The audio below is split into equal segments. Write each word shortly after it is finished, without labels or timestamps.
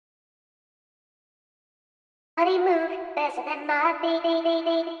Body move faster than my feet.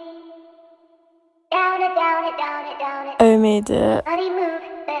 Down it, down it, down it, down it. OMadeIT. Body move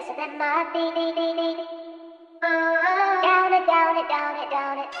faster than my feet. Down it, down it, down it,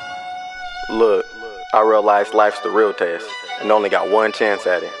 down it. Look, I realized life's the real test, and only got one chance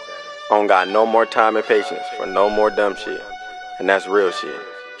at it. I don't got no more time and patience for no more dumb shit, and that's real shit.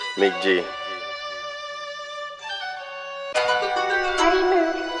 Meek G. Body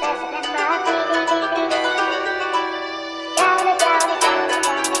move faster than my feet. Down it, down it, down it,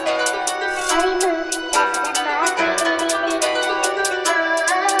 down it. Body move faster than my feet.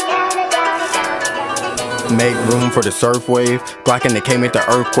 Down it, down it, down it, down it. Make room for the surf wave. Glockin' that came at the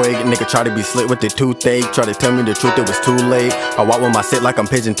earthquake. Nigga try to be slick with the toothache. Try to tell me the truth, it was too late. I walk with my sit like I'm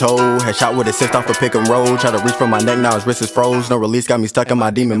pigeon-toed. Had shot with a cyst off a pick and roll. Try to reach for my neck, now his wrist is froze. No release, got me stuck in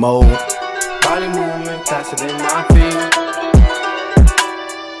my demon mode. Body movement faster than my feet.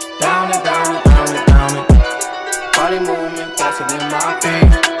 Down it, down it, down it, down it. Body movement faster than my feet.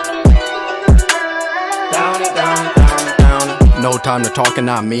 Down it, down it, down it, down it. No time to talk and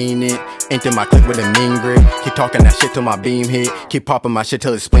I mean it. Ain't in my clip with a mean grit. Keep talking that shit till my beam hit. Keep popping my shit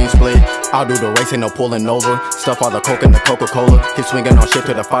till his spleen split. I'll do the race, ain't no pulling over. Stuff all the coke in the Coca-Cola. Keep swinging on shit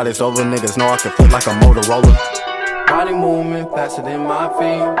till the fight is over. Niggas know I can flip like a Motorola. Body movement faster than my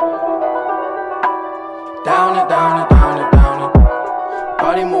feet. Down it, down it, down it, down it.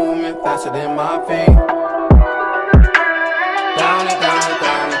 Body movement faster than my feet. Down it, down it,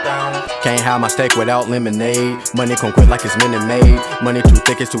 down it, down it. Can't have my steak without lemonade. Money come quick like it's Minute Maid. Money too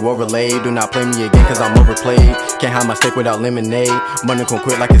thick, it's too overlaid. Do not play me again cause I'm overplayed. Can't have my steak without lemonade. Money come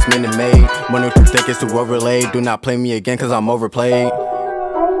quick like it's Minute Maid. Money too thick, it's too overlaid. Do not play me again cause I'm overplayed.